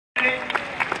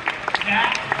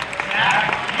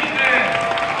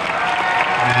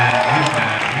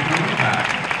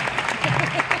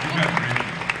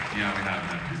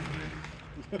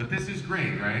But this is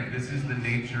great, right? This is the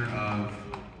nature of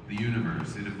the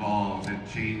universe. It evolves, it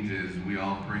changes, we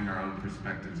all bring our own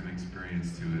perspectives and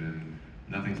experience to it, and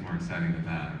nothing's more exciting than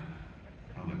that.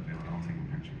 Oh look, they were all taking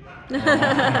pictures.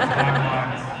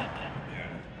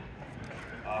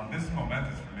 This is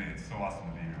momentous for me. It's so awesome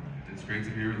to be here with you. It's great to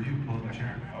be here with you. Pull up a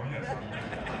chair. Oh yes.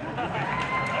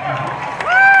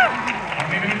 I'm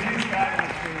leaving it to you, Scott.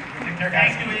 Take care,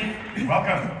 guys. Thanks, Louis.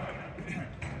 Welcome.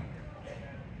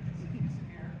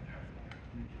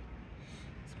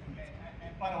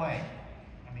 By the way,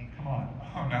 I mean, come on.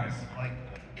 Oh, nice. Like,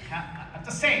 I'm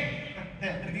just saying,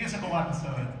 the musical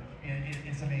episode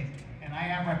is amazing. And I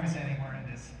am representing where it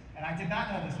is. And I did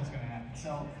not know this was going to happen.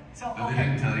 So But okay. they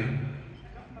didn't tell you?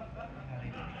 No,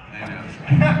 they didn't. I know.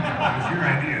 It was your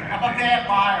idea. I'm a bad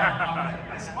liar.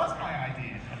 This was my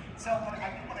idea. So, but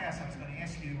I did want to ask, I was going to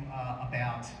ask you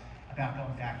about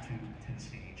going back to the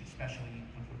stage, especially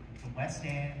with the West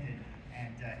End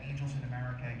and Angels in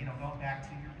America, you know, going back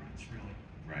to your roots, really.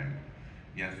 Right.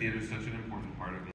 Yeah, theater is such an important part of